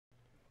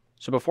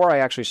So before I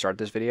actually start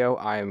this video,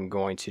 I'm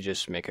going to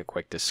just make a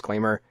quick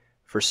disclaimer.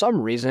 For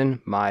some reason,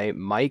 my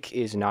mic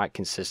is not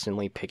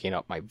consistently picking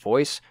up my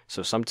voice,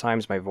 so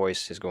sometimes my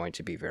voice is going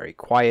to be very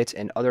quiet,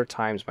 and other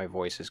times my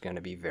voice is going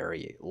to be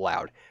very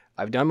loud.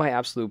 I've done my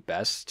absolute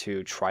best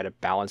to try to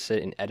balance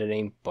it in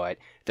editing, but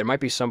there might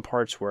be some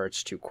parts where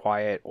it's too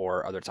quiet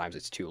or other times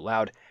it's too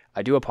loud.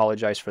 I do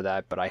apologize for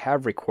that, but I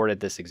have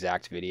recorded this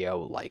exact video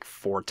like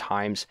 4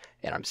 times,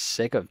 and I'm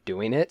sick of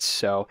doing it,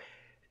 so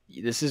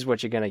this is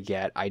what you're going to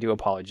get. I do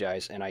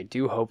apologize, and I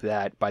do hope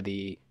that by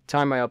the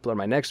time I upload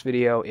my next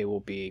video, it will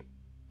be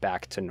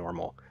back to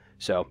normal.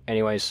 So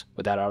anyways,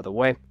 with that out of the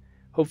way,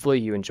 hopefully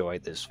you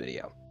enjoyed this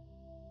video.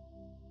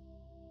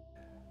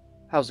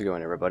 How's it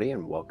going, everybody,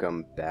 and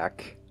welcome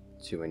back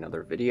to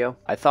another video.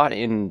 I thought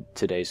in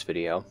today's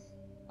video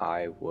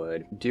I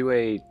would do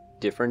a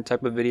different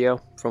type of video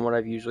from what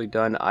I've usually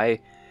done.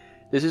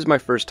 This is my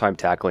first time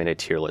tackling a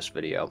tier list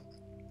video.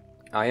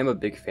 I am a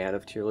big fan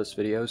of tier list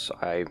videos.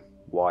 I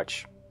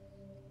watch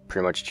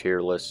pretty much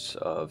tier lists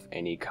of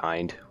any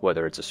kind,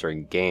 whether it's a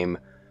certain game,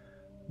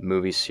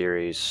 movie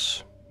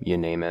series, you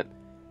name it.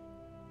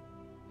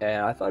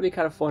 And I thought it'd be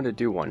kind of fun to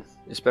do one,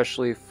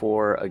 especially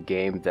for a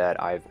game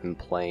that I've been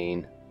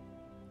playing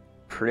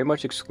pretty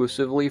much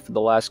exclusively for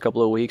the last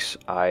couple of weeks.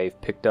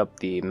 I've picked up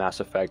the Mass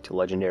Effect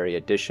Legendary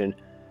Edition,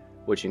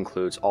 which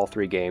includes all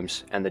 3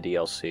 games and the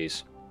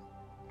DLCs.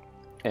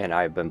 And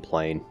I've been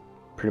playing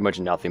pretty much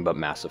nothing but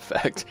Mass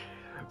Effect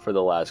for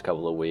the last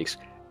couple of weeks.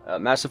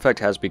 Mass Effect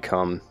has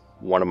become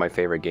one of my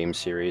favorite game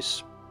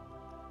series.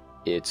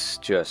 It's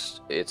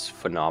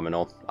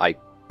phenomenal. I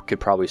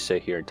could probably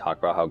sit here and talk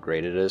about how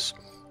great it is,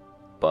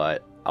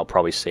 but I'll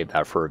probably save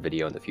that for a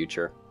video in the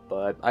future.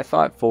 But I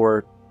thought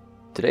for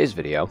today's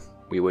video,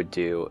 we would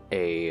do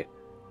a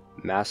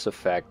Mass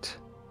Effect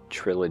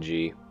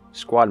Trilogy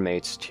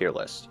Squadmates tier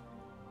list.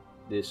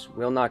 This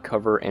will not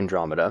cover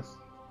Andromeda,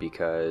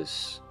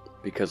 because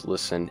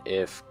listen,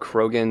 if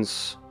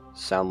Krogans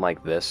sound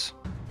like this,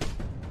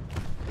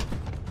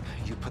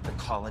 put the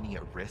colony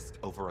at risk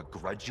over a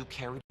grudge you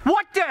carried?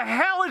 What the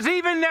hell is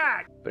even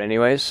that? But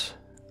anyways,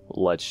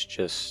 let's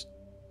just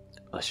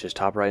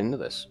hop right into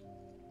this.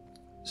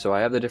 So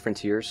I have the different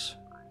tiers.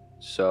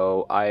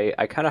 So I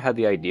kind of had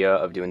the idea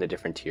of doing the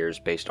different tiers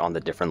based on the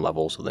different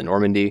levels of the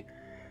Normandy.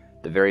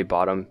 The very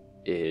bottom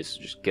is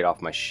just get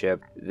off my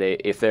ship.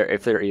 If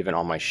they're even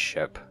on my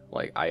ship,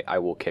 like I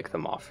will kick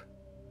them off.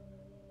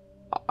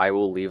 I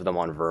will leave them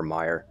on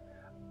Vermeer.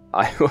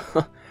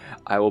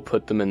 I will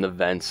put them in the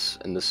vents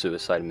in the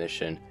suicide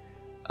mission.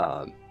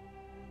 I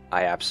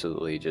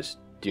absolutely just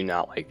do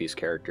not like these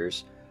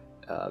characters.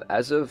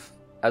 As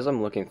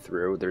I'm looking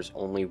through, there's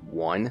only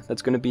one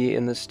that's going to be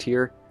in this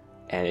tier,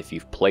 and if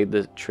you've played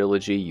the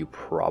trilogy, you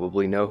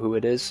probably know who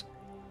it is,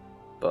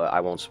 but I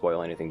won't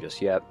spoil anything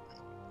just yet.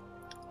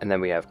 And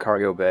then we have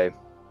Cargo Bay,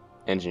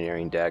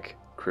 Engineering Deck,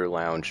 Crew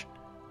Lounge,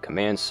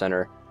 Command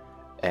Center,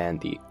 and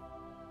the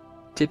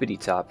tippity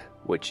top,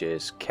 which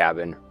is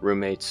Cabin,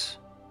 Roommates.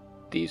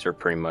 These are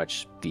pretty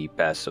much the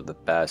best of the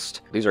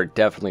best. These are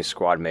definitely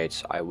squad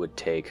mates I would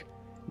take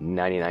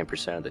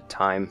 99% of the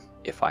time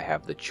if I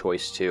have the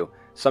choice to.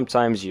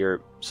 Sometimes you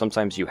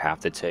have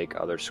to take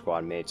other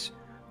squad mates,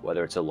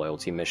 whether it's a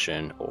loyalty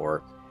mission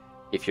or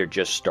if you're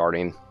just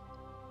starting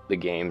the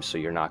game, so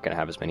you're not going to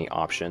have as many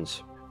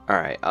options.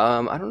 Alright,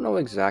 I don't know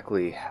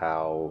exactly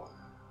how...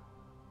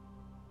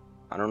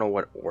 I don't know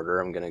what order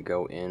I'm going to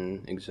go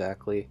in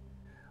exactly.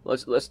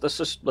 Let's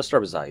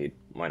start with Zaid.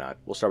 Why not?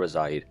 We'll start with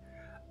Zaid.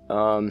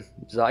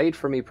 Zaid,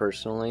 for me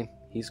personally,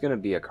 he's gonna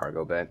be a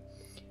cargo bay.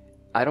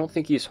 I don't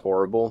think he's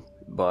horrible,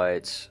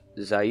 but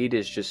Zaid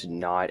is just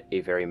not a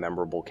very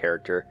memorable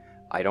character.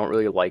 I don't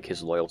really like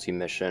his loyalty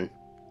mission.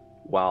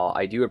 While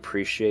I do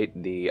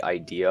appreciate the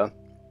idea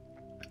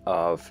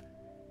of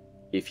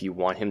if you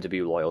want him to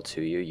be loyal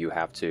to you, you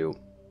have to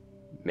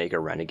make a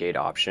renegade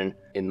option.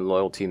 In the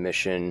loyalty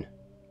mission,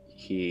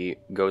 he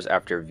goes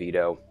after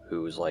Vito,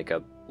 who's like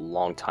a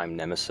longtime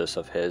nemesis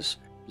of his.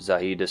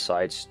 Zaid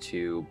decides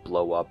to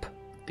blow up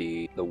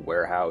the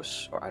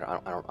warehouse, or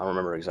I don't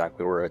remember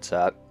exactly where it's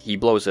at. He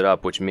blows it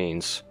up, which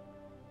means,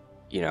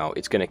 you know,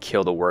 it's gonna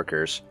kill the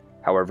workers.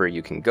 However,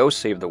 you can go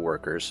save the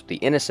workers, the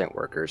innocent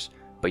workers,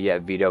 but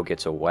yet Vito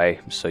gets away,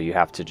 so you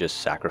have to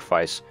just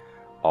sacrifice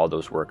all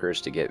those workers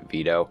to get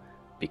Vito,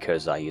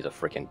 because Zaid's a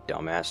freaking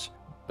dumbass.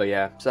 But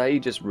yeah,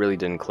 Zaid just really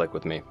didn't click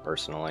with me,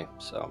 personally,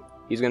 so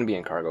he's gonna be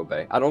in Cargo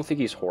Bay. I don't think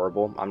he's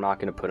horrible. I'm not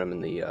gonna put him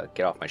in the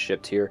get off my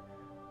ship tier,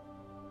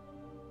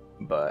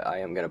 but I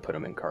am going to put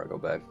him in Cargo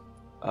Bay.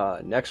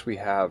 Next we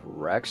have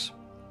Rex.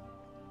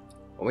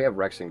 Well, we have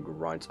Rex and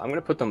Grunt. I'm going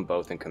to put them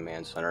both in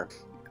Command Center.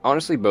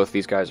 Honestly, both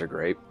these guys are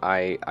great.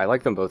 I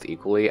like them both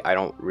equally. I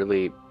don't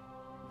really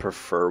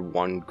prefer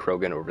one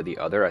Krogan over the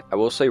other. I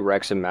will say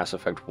Rex in Mass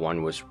Effect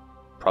 1 was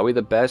probably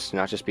the best,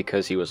 not just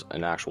because he was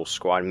an actual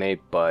squad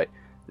mate, but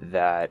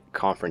that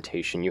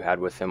confrontation you had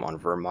with him on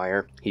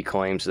Vermeer. He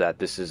claims that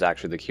this is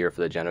actually the cure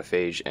for the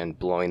genophage, and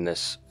blowing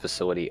this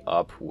facility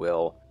up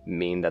will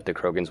mean that the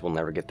Krogans will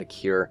never get the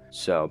cure.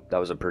 So that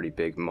was a pretty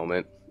big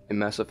moment in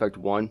Mass Effect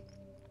 1.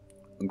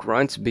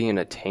 Grunt being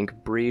a tank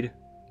breed,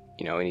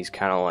 you know, and he's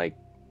kind of like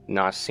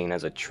not seen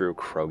as a true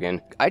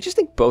Krogan. I just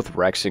think both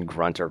Rex and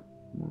Grunt are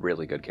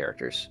really good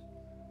characters.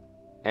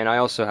 And I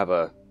also have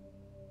a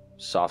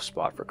soft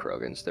spot for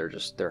Krogans.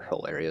 They're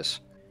hilarious.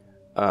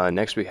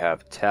 Next we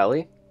have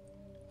Tali.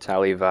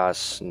 Tali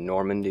Vas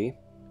Normandy.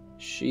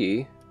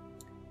 She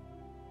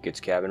gets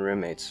cabin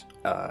roommates.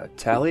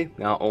 Tali,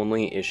 not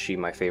only is she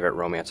my favorite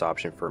romance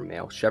option for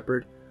male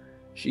shepherd,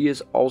 she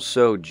is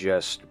also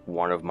just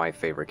one of my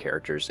favorite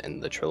characters in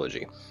the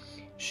trilogy.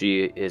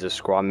 She is a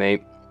squad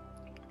mate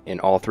in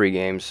all 3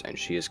 games, and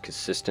she is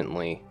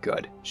consistently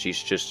good.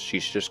 She's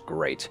just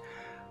great.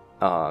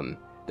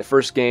 The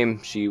first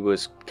game, she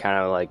was kind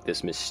of like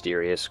this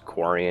mysterious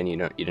Quarian.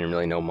 You didn't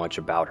really know much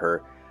about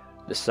her.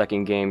 The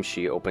second game,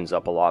 she opens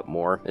up a lot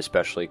more,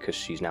 especially because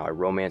she's now a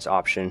romance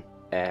option.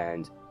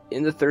 And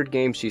in the third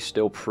game, she's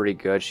still pretty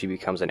good. She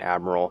becomes an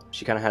admiral.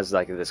 She kind of has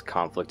like this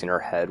conflict in her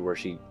head where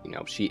she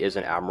is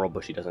an admiral,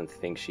 but she doesn't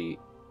think she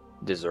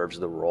deserves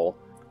the role.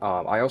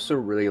 I also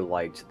really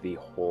liked the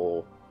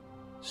whole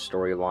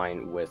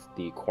storyline with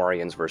the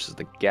Quarians versus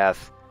the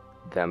Geth,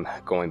 them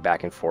going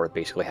back and forth,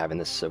 basically having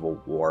this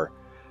civil war.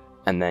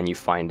 And then you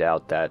find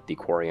out that the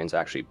Quarians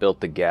actually built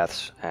the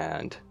Geths,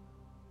 and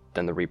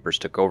then the Reapers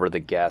took over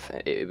the Geth.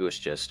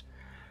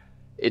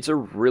 It's a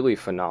really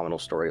phenomenal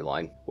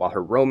storyline. While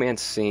her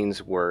romance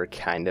scenes were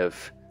kind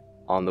of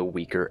on the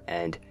weaker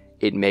end,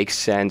 it makes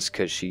sense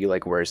because she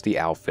like wears the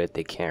outfit.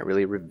 They can't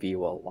really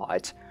reveal a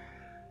lot.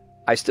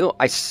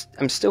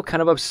 I'm still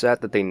kind of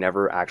upset that they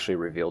never actually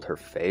revealed her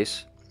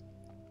face.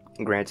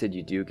 Granted,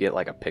 you do get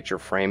like a picture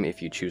frame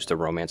if you choose to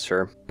romance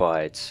her,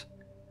 but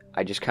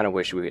I just kind of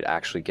wish we would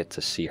actually get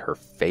to see her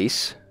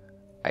face.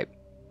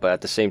 But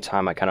at the same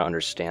time, I kind of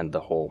understand the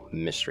whole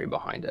mystery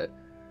behind it.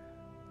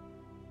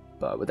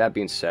 But with that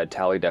being said,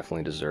 Tali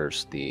definitely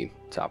deserves the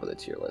top of the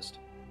tier list.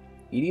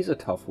 Edie's a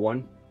tough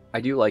one. I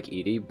do like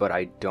Edie, but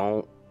I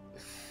don't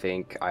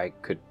think I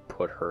could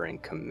put her in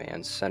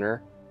command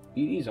center.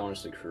 Edie's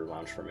honestly crew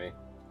lounge for me.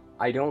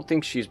 I don't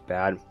think she's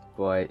bad,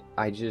 but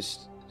I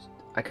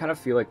kind of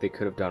feel like they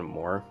could have done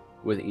more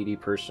with Edie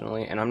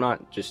personally, and I'm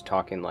not just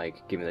talking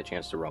like giving the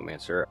chance to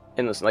romance her.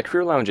 And listen, like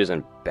Career Lounge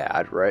isn't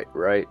bad,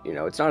 right? You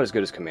know, it's not as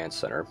good as Command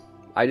Center.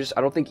 I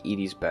don't think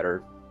Edie's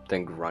better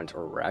than Grunt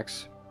or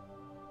Rex,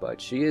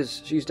 but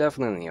she's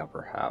definitely in the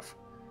upper half.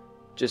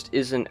 Just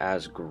isn't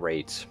as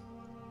great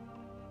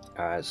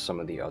as some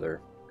of the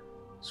other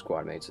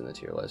squad mates in the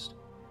tier list.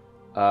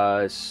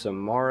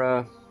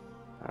 Samara,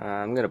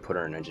 I'm gonna put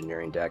her in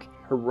engineering deck.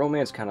 Her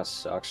romance kind of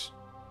sucks.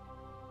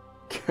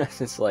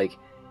 It's like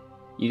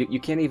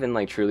you can't even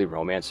like truly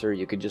romance her.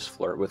 You could just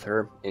flirt with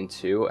her in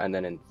 2, and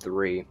then in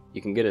 3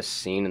 you can get a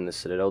scene in the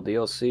Citadel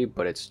DLC,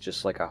 but it's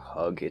just like a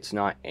hug. It's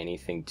not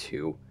anything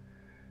too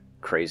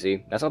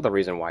crazy. That's not the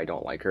reason why I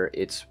don't like her.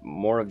 It's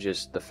more of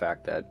just the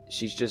fact that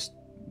she's just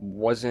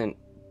wasn't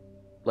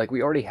like,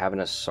 we already have an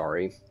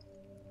Asari,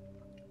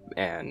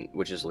 and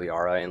which is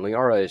Liara, and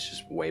Liara is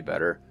just way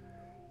better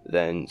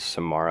than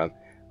Samara.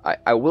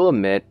 I will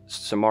admit,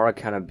 Samara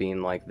kind of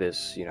being like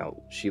this, you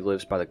know, she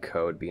lives by the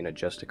code, being a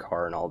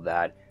Justicar and all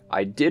that.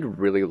 I did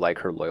really like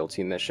her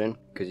loyalty mission,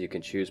 because you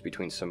can choose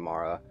between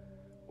Samara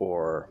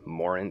or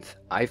Morinth.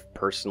 I've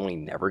personally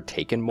never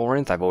taken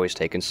Morinth. I've always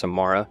taken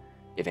Samara.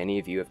 If any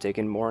of you have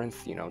taken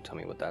Morinth, you know, tell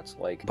me what that's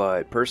like.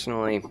 But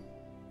personally,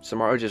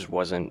 Samara just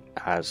wasn't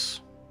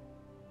as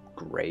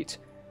great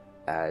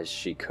as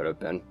she could have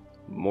been.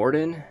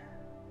 Morden,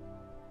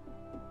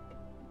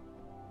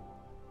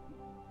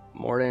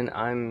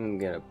 I'm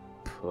gonna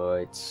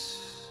put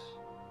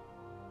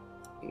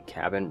in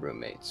cabin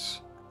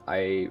roommates.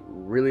 I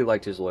really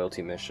liked his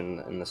loyalty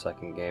mission in the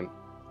second game.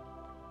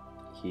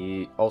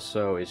 He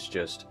also is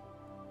just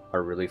a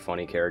really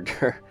funny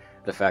character.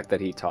 The fact that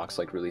he talks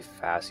like really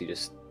fast,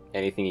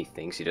 anything he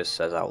thinks he just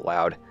says out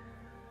loud.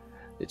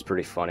 It's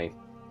pretty funny.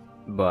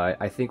 But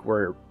I think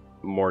where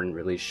Morden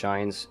really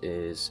shines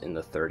is in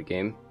the third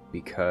game,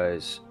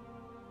 because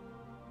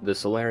the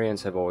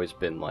Solarians have always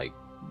been like,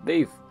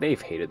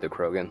 they've hated the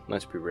Krogan,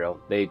 let's be real.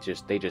 They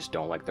just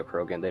don't like the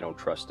Krogan, they don't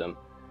trust them.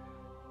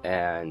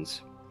 And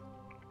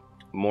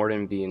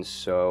Morden being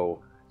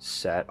so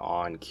set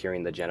on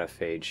curing the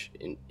genophage,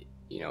 and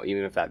you know,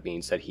 even if that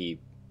means that he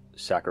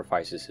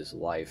sacrifices his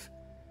life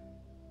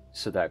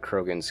so that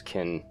Krogans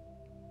can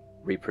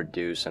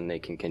reproduce and they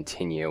can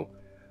continue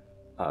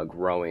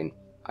growing,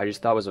 I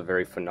just thought was a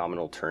very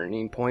phenomenal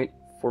turning point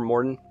for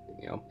Morden.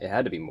 You know, it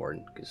had to be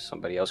Morden, because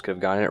somebody else could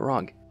have gotten it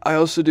wrong. I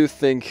also do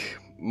think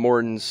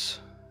Morden's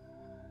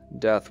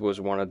death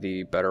was one of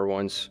the better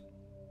ones.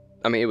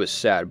 I mean, it was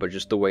sad, but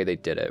just the way they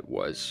did it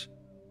was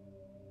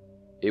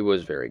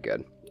very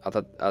good. I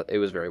thought it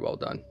was very well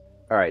done.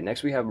 Alright,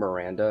 next we have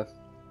Miranda.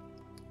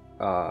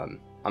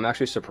 I'm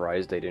actually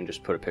surprised they didn't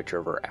just put a picture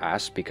of her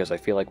ass, because I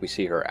feel like we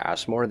see her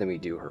ass more than we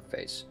do her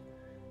face.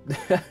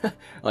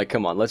 Like,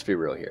 come on, let's be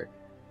real here.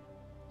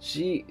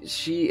 She's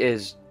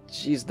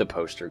the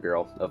poster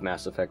girl of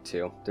Mass Effect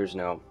 2. There's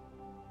no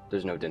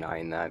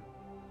denying that.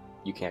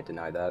 You can't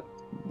deny that.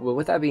 Well,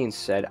 with that being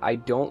said, I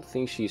don't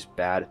think she's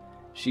bad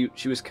She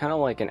was kind of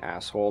like an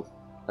asshole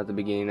at the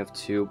beginning of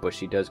 2, but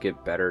she does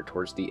get better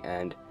towards the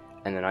end.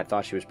 And then I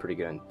thought she was pretty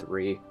good in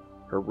 3.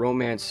 Her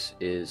romance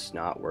is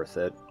not worth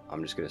it.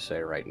 I'm just gonna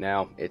say right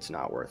now, it's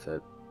not worth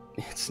it.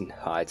 It's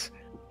not.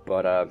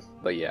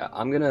 But yeah,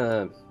 I'm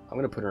gonna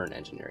put her in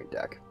engineering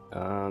deck.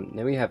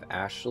 Then we have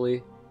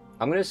Ashley.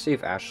 I'm gonna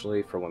save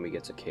Ashley for when we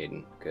get to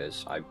Caden,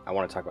 because I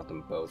want to talk about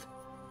them both.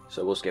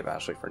 So we'll skip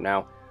Ashley for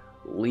now.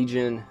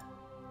 Legion,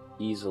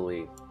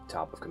 easily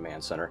top of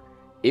command center.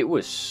 It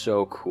was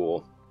so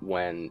cool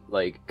when,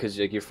 like, because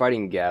like, you're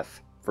fighting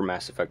Geth for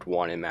Mass Effect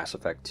 1 and Mass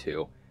Effect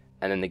 2,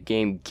 and then the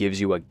game gives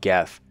you a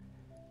Geth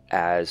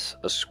as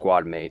a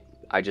squad mate.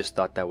 I just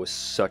thought that was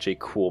such a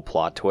cool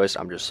plot twist.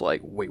 I'm just like,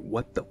 wait,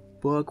 what the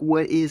fuck?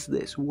 What is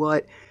this?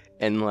 What?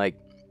 And like,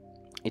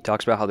 he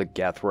talks about how the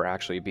Geth were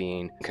actually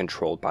being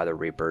controlled by the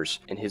Reapers,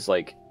 and his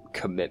like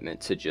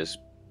commitment to just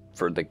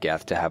for the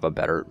Geth to have a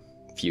better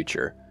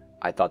future.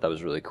 I thought that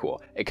was really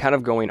cool. It kind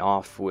of going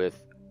off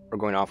with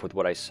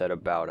what I said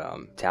about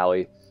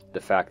Tally, the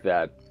fact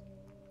that,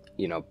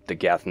 you know, the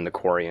Geth and the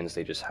Quarians,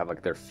 they just have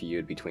like their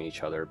feud between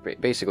each other,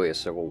 basically a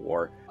civil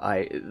war.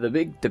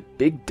 The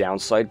big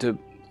downside to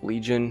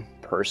Legion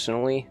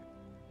personally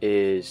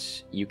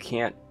is you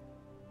can't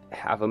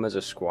have them as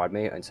a squad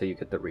mate until you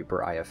get the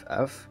Reaper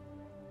IFF,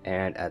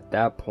 and at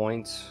that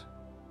point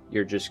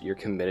you're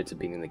committed to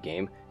being in the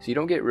game, so you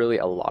don't get really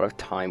a lot of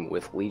time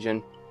with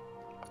Legion.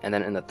 And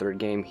then in the 3rd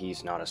game,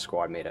 he's not a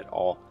squad mate at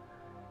all.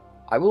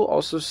 I will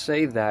also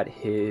say that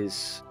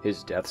his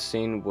death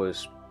scene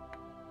was,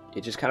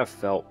 it just kind of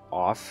felt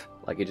off.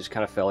 Like, it just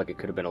kind of felt like it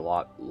could have been a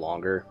lot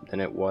longer than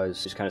it was.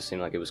 It just kind of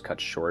seemed like it was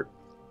cut short.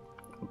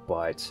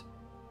 But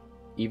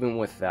even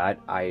with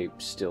that, I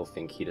still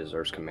think he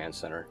deserves command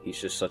center.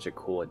 He's just such a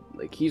cool,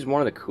 like, he's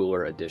one of the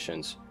cooler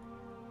additions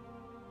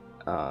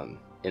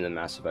in the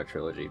Mass Effect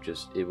trilogy.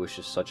 It was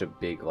just such a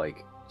big,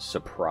 like,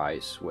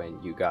 surprise when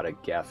you got a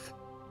Geth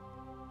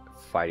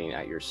fighting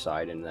at your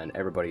side, and then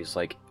everybody's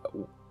like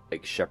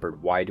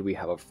Shepard, why do we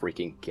have a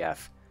freaking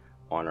Geth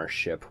on our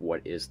ship?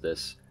 What is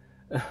this?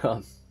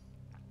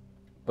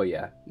 But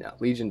yeah, no,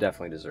 Legion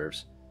definitely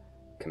deserves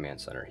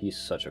command center. He's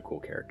such a cool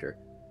character.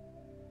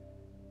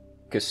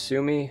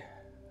 Kasumi,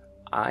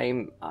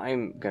 I'm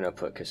gonna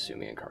put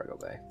Kasumi in cargo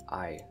bay.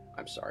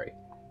 I'm sorry.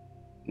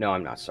 No,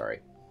 I'm not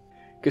sorry.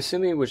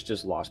 Kasumi was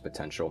just lost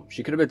potential.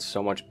 She could have been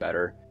so much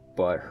better,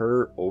 but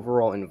her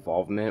overall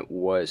involvement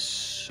was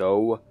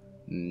so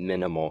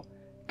minimal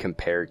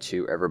compared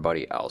to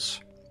everybody else.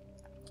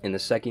 In the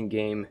 2nd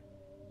game,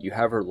 you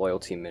have her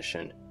loyalty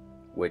mission,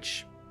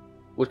 which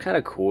was kind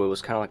of cool. It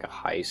was kind of like a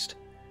heist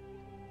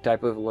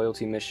type of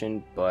loyalty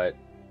mission, but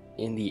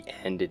in the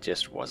end it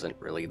just wasn't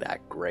really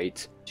that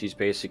great. She's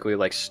basically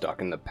like stuck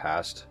in the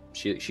past.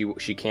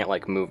 She can't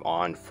like move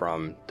on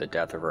from the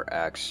death of her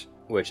ex,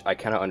 which I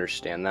kind of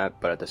understand that,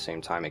 but at the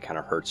same time it kind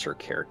of hurts her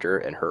character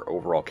and her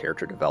overall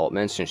character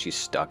development since she's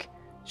stuck.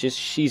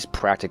 She's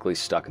practically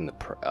stuck in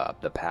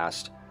the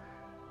past.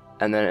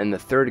 And then in the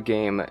 3rd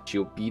game,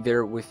 she'll be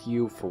there with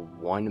you for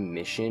one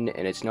mission,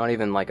 and it's not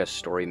even like a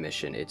story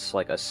mission. It's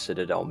like a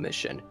Citadel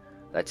mission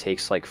that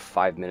takes like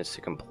 5 minutes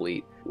to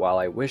complete. While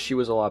I wish she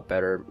was a lot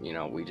better, you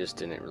know, we just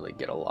didn't really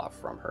get a lot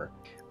from her.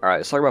 Alright,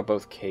 let's talk about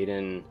both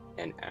Caden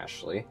and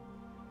Ashley.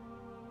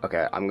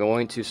 Okay, I'm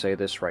going to say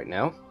this right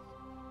now,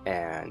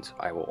 and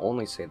I will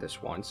only say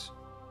this once.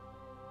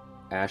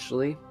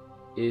 Ashley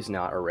is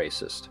not a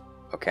racist,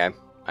 okay?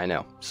 I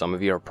know, some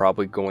of you are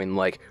probably going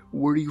like,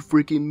 what do you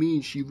freaking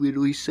mean? She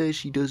literally says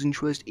she doesn't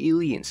trust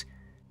aliens.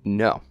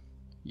 No,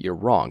 you're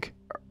wrong.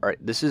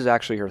 Alright, this is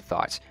actually her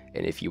thoughts,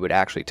 and if you would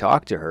actually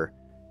talk to her,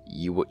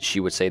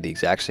 she would say the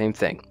exact same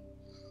thing.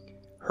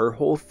 Her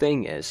whole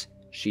thing is,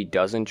 she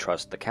doesn't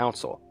trust the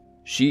Council.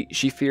 She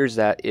fears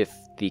that if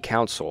the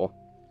Council,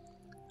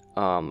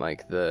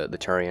 like the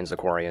Turians, the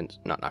Quarians,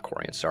 not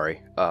Quarians,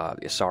 sorry, the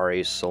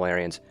Asaris,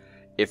 Solarians,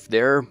 if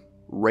their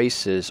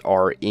races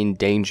are in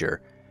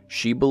danger,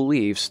 she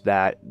believes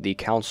that the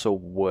Council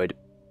would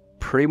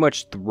pretty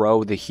much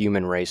throw the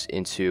human race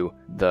into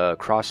the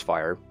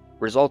crossfire,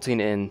 resulting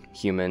in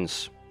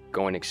humans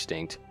going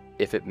extinct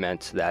if it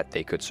meant that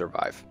they could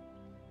survive.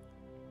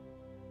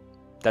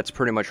 That's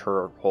pretty much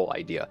her whole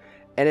idea.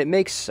 And it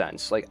makes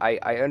sense. Like,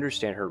 I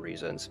understand her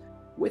reasons.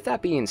 With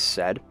that being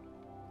said,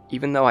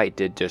 even though I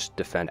did just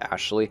defend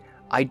Ashley,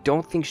 I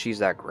don't think she's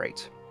that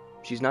great.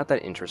 She's not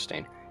that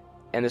interesting.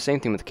 And the same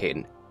thing with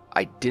Caden.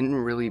 I didn't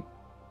really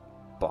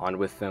bond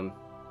with them,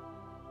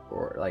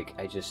 or like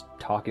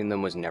talking to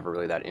them was never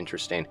really that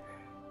interesting.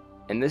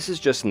 And this is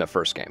just in the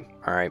 1st game,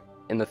 alright?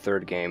 In the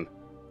 3rd game,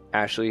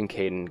 Ashley and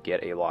Caden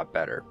get a lot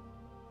better.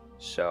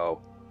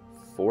 So,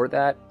 for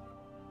that,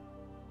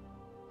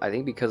 I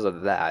think because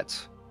of that,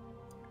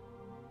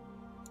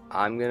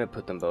 I'm gonna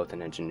put them both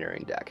in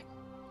engineering deck.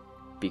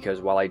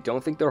 Because while I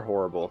don't think they're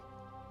horrible,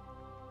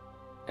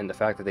 and the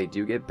fact that they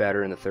do get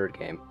better in the 3rd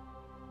game,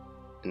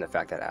 and the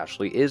fact that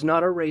Ashley is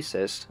not a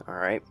racist,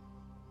 alright?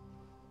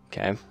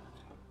 Okay.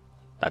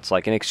 That's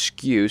like an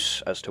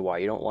excuse as to why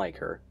you don't like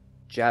her.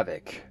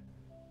 Javik.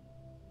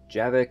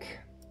 Javik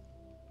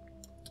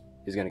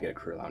is going to get a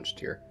crew lounge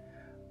tier.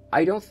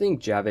 I don't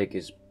think Javik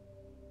is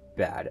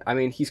bad. I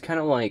mean, he's kind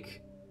of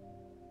like...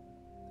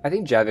 I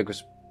think Javik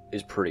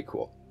is pretty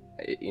cool.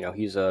 You know,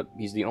 he's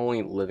the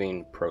only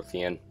living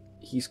Prothean.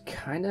 He's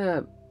kind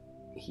of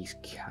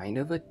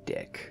a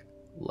dick.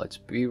 Let's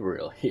be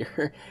real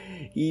here.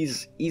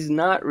 He's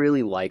not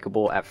really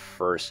likable at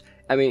first.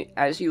 I mean,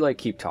 as you like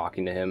keep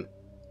talking to him,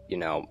 you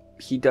know,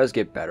 he does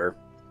get better.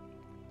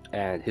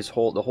 And the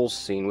whole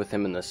scene with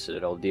him in the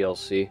Citadel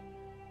DLC,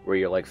 where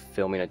you're like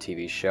filming a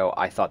TV show,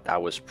 I thought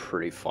that was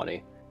pretty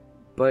funny.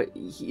 But,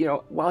 you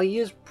know, while he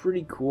is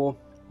pretty cool,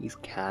 he's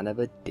kind of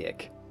a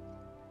dick.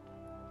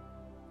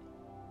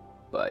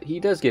 But he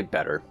does get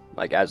better,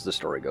 like, as the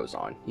story goes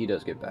on. He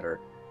does get better.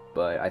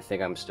 But I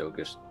think I'm just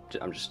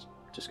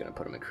gonna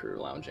put him in Crew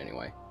Lounge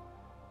anyway.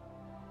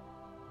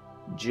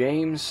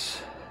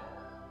 James...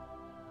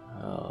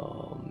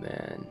 Oh,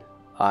 man.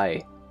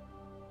 I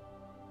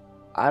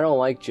don't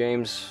like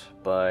James,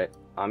 but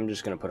I'm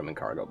just gonna put him in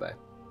Cargo Bay.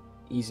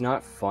 He's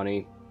not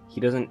funny. He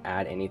doesn't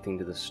add anything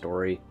to the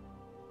story.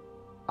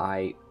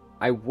 I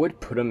would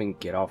put him in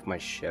Get Off My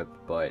Ship,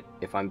 but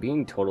if I'm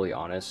being totally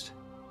honest,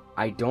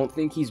 I don't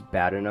think he's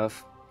bad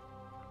enough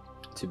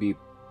to be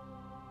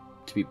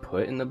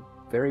put in the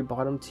very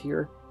bottom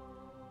tier.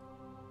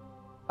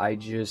 I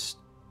kind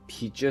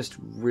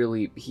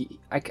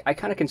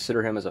of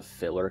consider him as a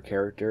filler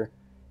character,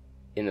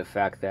 in the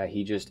fact that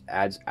he just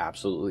adds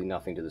absolutely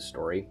nothing to the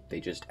story. They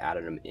just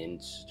added him in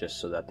just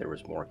so that there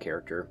was more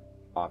character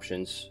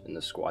options in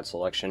the squad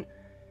selection.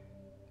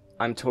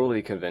 I'm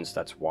totally convinced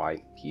that's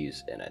why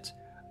he's in it.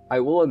 I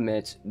will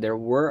admit, there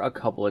were a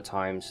couple of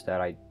times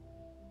that I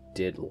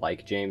did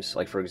like James.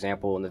 Like, for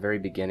example, in the very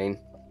beginning,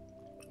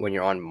 when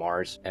you're on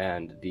Mars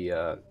and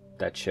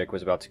that chick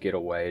was about to get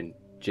away, and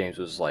James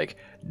was like,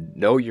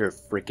 "No, you're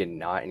freaking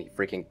not," and he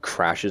freaking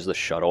crashes the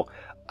shuttle.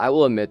 I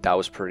will admit that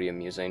was pretty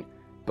amusing.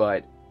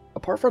 But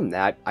apart from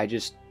that, I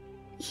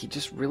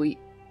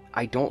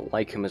don't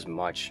like him as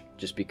much,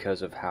 just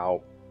because of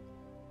how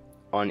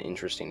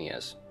uninteresting he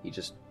is.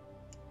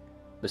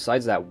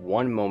 Besides that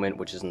one moment,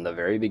 which is in the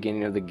very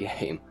beginning of the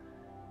game,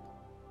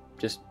 I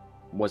just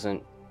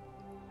wasn't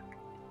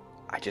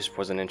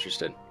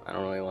interested. I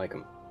don't really like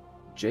him.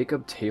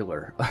 Jacob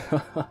Taylor.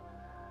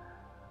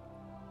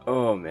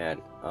 Oh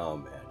man.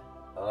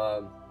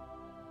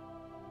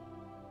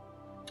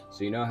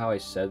 So you know how I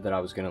said that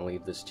I was gonna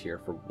leave this tier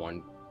for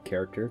one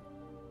character?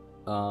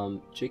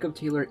 Jacob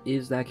Taylor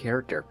is that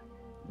character.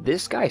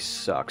 This guy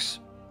sucks.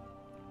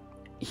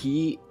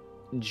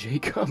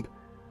 Jacob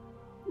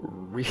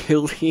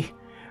really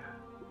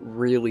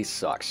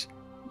sucks.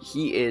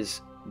 He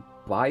is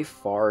by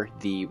far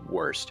the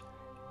worst.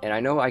 And I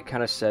know I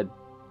said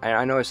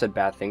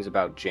bad things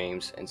about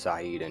James and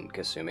Saeed and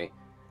Kasumi,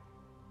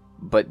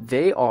 but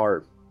they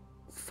are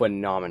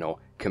phenomenal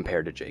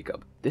compared to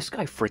Jacob. This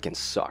guy freaking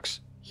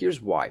sucks.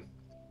 Here's why.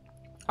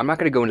 I'm not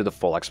going to go into the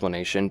full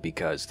explanation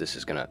because this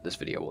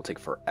video will take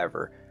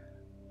forever.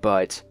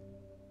 But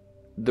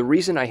the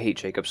reason I hate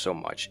Jacob so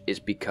much is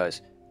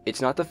because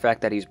it's not the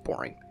fact that he's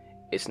boring.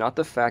 It's not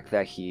the fact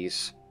that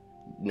he's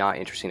not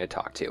interesting to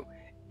talk to.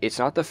 It's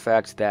not the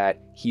fact that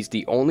he's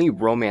the only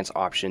romance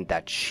option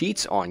that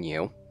cheats on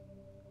you,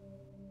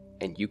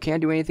 and you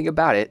can't do anything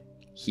about it.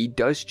 He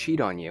does cheat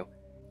on you.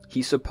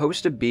 He's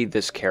supposed to be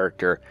this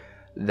character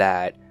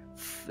that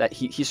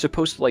he's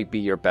supposed to like be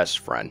your best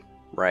friend,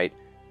 right?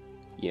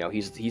 You know,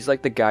 he's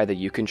like the guy that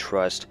you can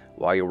trust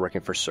while you're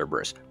working for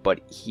Cerberus, but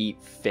he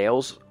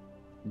fails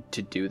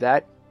to do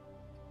that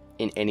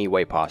in any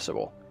way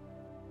possible.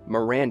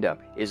 Miranda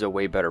is a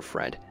way better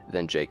friend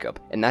than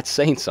Jacob, and that's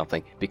saying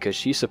something because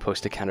she's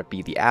supposed to kind of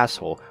be the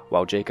asshole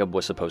while Jacob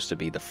was supposed to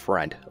be the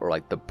friend, or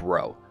like the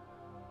bro.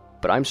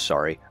 But I'm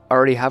sorry, I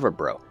already have a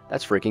bro.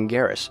 That's freaking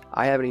Garrus.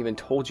 I haven't even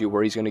told you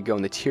where he's going to go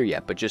in the tier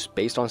yet, but just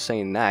based on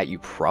saying that, you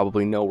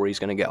probably know where he's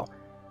going to go.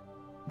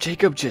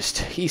 Jacob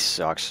he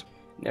sucks.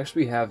 Next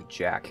we have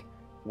Jack.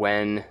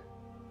 When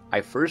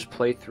I first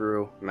played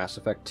through Mass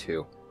Effect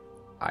 2,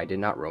 I did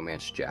not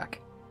romance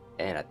Jack.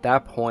 And at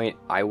that point,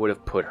 I would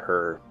have put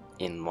her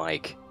in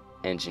like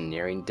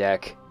engineering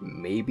deck,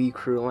 maybe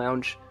Crew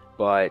Lounge.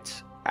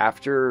 But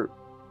after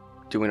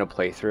doing a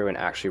playthrough and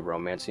actually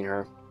romancing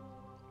her,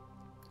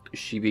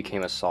 she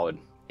became a solid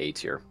A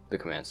tier, the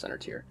command center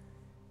tier.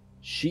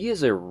 She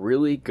is a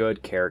really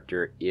good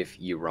character if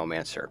you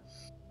romance her.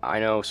 I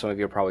know some of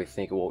you are probably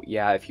thinking, well,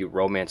 yeah, if you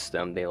romance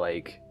them,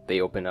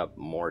 they open up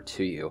more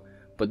to you.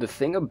 But the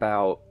thing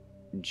about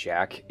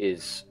Jack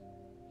is,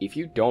 if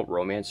you don't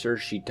romance her,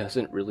 she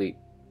doesn't really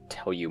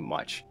tell you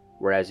much.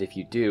 Whereas if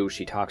you do,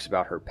 she talks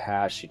about her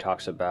past, she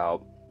talks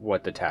about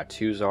what the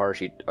tattoos are,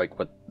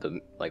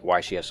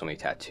 why she has so many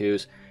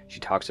tattoos. She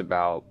talks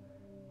about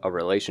a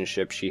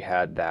relationship she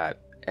had that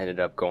ended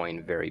up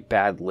going very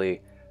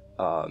badly.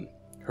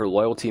 Her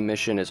loyalty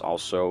mission is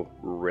also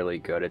really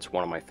good. It's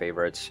one of my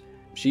favorites.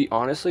 She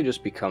honestly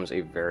just becomes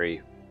a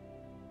very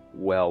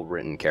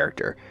well-written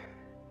character.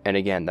 And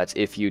again, that's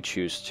if you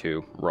choose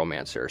to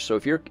romance her. So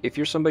if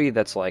you're somebody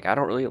that's like, I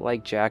don't really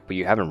like Jack, but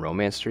you haven't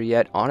romanced her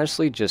yet,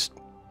 honestly, just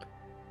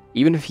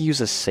even if you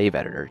use a save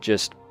editor,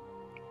 just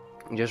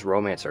just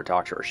romance her,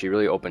 talk to her. She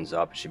really opens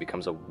up. She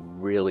becomes a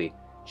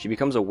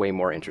way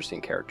more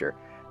interesting character.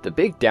 The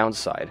big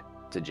downside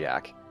to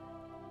Jack,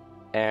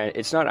 and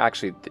it's not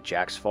actually the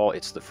Jack's fault,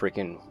 it's the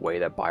freaking way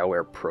that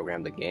BioWare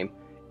programmed the game.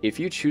 If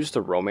you choose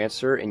to romance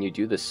her and you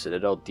do the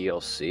Citadel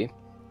DLC,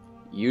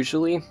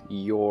 usually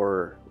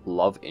your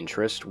love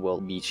interest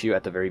will meet you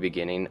at the very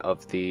beginning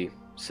of the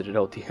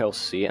Citadel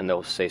DLC, and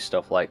they'll say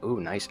stuff like,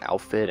 ooh, nice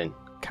outfit, and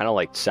kind of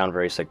like sound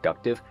very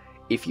seductive.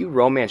 If you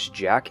romance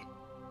Jack,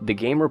 the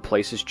game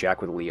replaces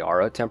Jack with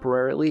Liara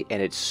temporarily,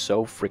 and it's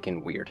so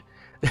freaking weird.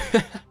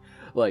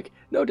 Like,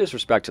 no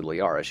disrespect to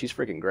Liara, she's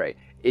freaking great.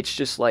 It's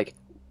just like,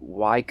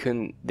 why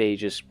couldn't they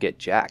just get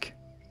Jack?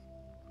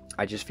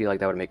 I just feel like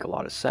that would make a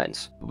lot of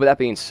sense. But with that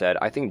being said,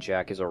 I think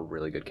Jack is a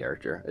really good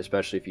character,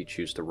 especially if you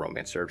choose to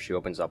romance her. She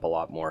opens up a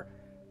lot more,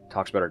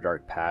 talks about her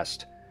dark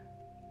past,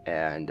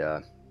 and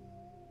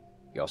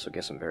you also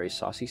get some very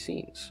saucy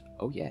scenes.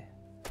 Oh yeah.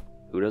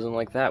 Who doesn't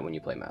like that when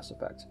you play Mass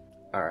Effect?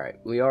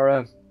 Alright,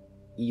 Liara,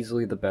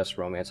 easily the best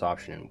romance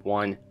option in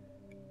 1.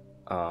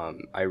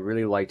 I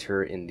really liked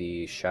her in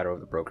the Shadow of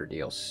the Broker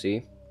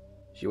DLC.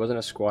 She wasn't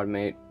a squad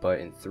mate, but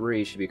in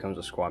 3 she becomes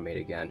a squad mate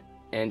again,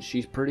 and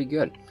she's pretty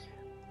good.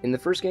 In the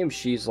first game,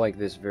 she's like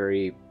this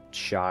very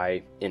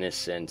shy,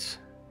 innocent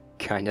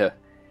kind of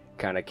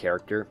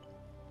character,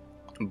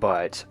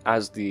 but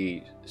as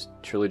the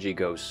trilogy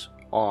goes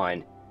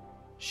on,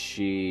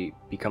 she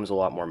becomes a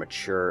lot more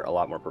mature, a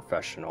lot more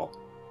professional,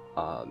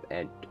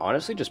 and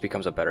honestly just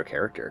becomes a better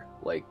character.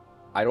 Like,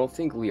 I don't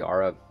think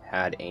Liara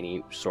had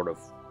any sort of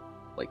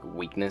like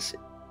weakness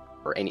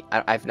or any.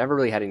 I've never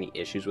really had any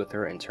issues with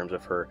her in terms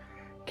of her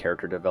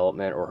character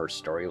development or her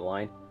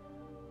storyline.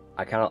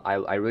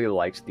 I really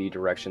liked the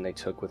direction they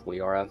took with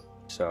Liara.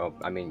 So,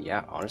 I mean,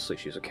 yeah, honestly,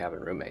 she's a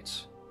cabin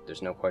roommates.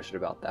 There's no question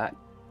about that.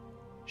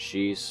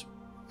 She's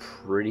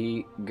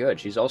pretty good.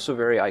 She's also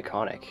very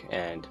iconic,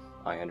 and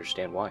I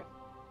understand why.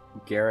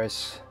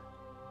 Garrus.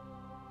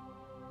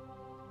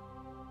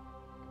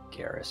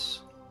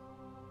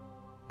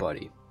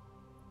 Buddy.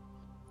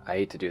 I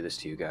hate to do this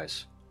to you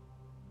guys.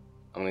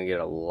 I'm gonna get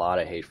a lot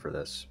of hate for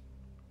this.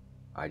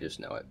 I just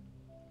know it.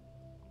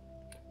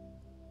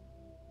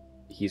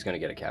 He's gonna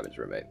get a cabin's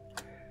roommate.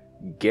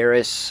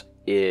 Garrus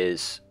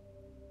is...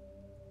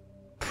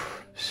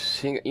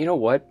 You know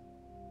what?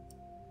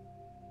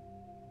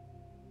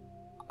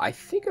 I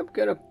think I'm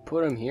gonna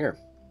put him here.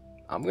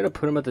 I'm gonna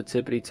put him at the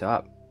tippity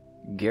top.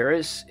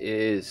 Garrus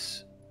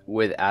is,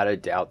 without a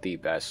doubt, the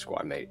best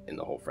squad mate in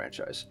the whole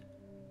franchise.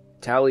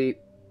 Tali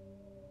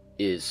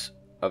is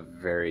a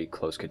very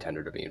close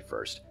contender to being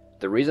first.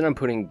 The reason I'm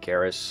putting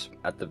Garrus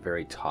at the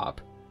very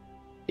top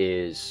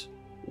is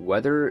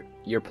whether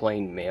you're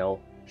playing male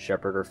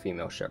Shepard or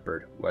female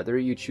Shepard, whether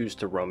you choose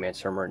to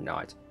romance him or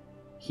not,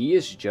 he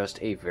is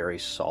just a very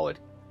solid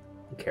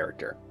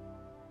character.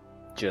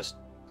 Just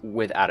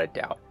without a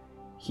doubt.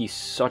 He's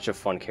such a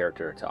fun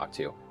character to talk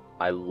to.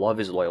 I love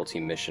his loyalty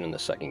mission in the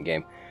second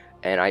game,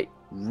 and I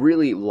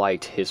really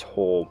liked his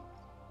whole,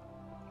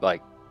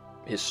 like,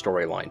 his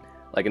storyline.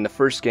 Like, in the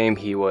first game,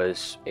 he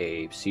was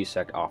a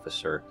C-Sect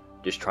officer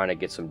just trying to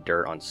get some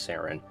dirt on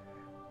Saren.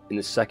 In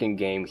the second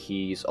game,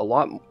 he's a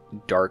lot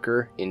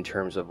darker in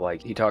terms of,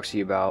 like, he talks to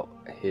you about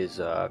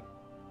his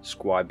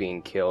squad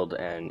being killed,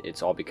 and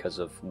it's all because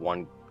of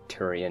one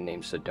Turian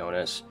named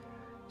Sidonis.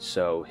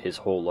 So his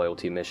whole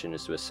loyalty mission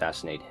is to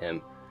assassinate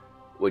him,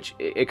 which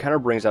it kind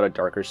of brings out a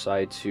darker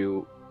side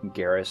to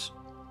Garrus.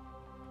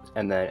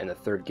 And then in the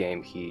third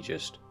game, he's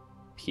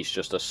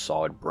just a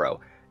solid bro.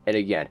 And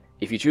again,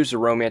 if you choose to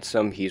romance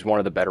him, he's one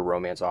of the better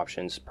romance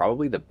options,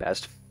 probably the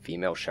best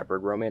female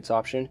Shepard romance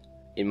option,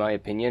 in my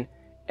opinion.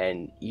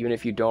 And even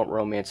if you don't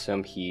romance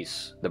him,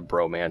 the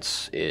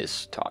bromance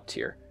is top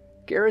tier.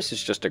 Garrus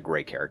is just a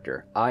great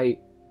character.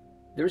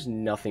 There's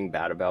nothing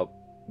bad about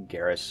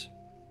Garrus.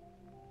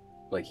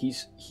 Like,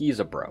 he's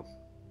a bro.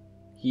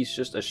 He's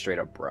just a straight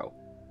up bro.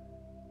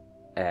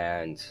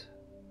 And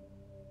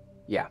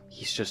yeah,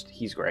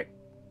 he's great.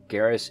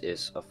 Garrus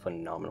is a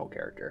phenomenal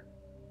character.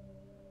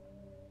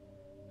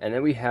 And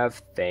then we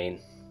have Thane.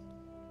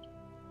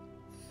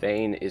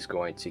 Thane is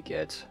going to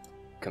get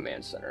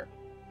Command Center.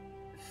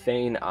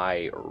 Thane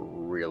I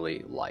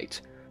really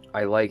liked.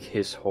 I like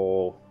his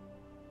whole...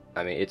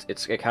 I mean,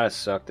 it kind of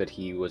sucked that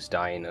he was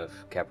dying of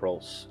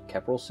Keppel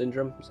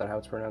syndrome. Is that how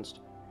it's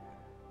pronounced?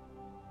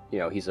 You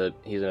know, he's an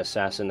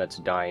assassin that's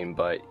dying,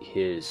 but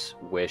his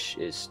wish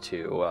is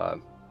to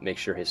make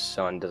sure his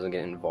son doesn't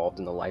get involved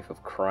in the life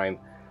of crime.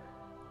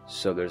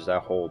 So there's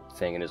that whole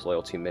thing in his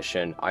loyalty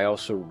mission. I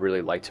also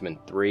really liked him in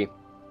 3.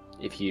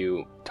 If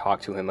you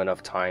talk to him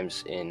enough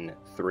times in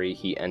 3,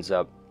 he ends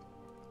up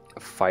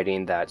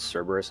fighting that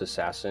Cerberus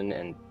assassin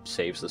and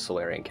saves the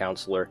Solarian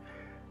counselor.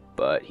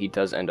 But he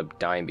does end up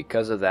dying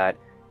because of that.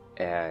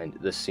 And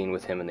the scene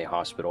with him in the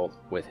hospital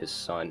with his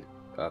son,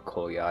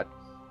 Kolyat,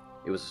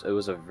 it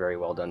was a very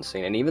well done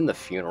scene. And even the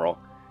funeral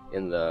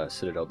in the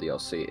Citadel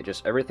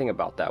DLC, everything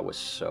about that was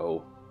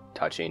so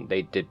touching.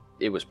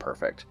 It was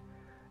perfect.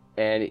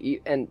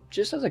 And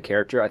just as a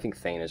character, I think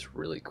Thane is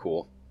really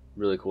cool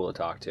to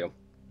talk to.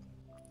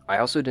 I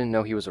also didn't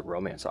know he was a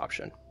romance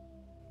option.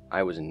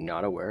 I was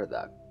not aware of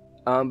that.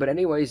 But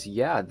anyways,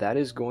 yeah, that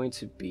is going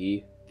to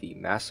be the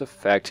Mass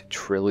Effect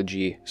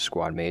Trilogy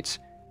Squadmates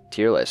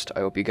tier list.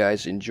 I hope you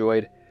guys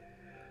enjoyed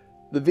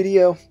the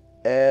video,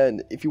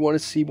 and if you want to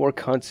see more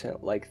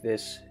content like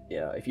this,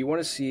 yeah, if you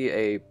want to see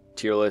a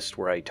tier list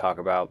where I talk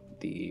about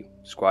the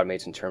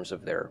Squadmates in terms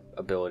of their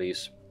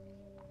abilities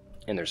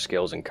and their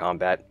skills in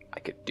combat,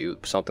 I could do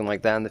something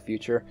like that in the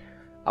future.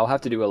 I'll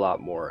have to do a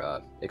lot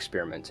more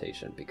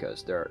experimentation,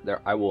 because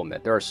I will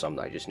admit, there are some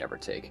that I just never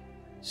take.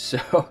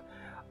 So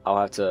I'll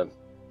have to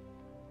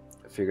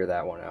figure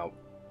that one out.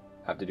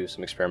 Have to do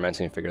some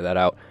experimenting and figure that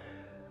out.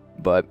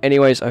 But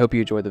anyways, I hope you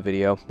enjoyed the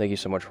video. Thank you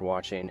so much for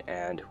watching,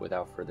 and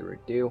without further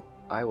ado,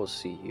 I will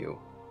see you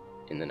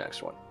in the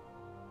next one.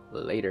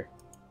 Later.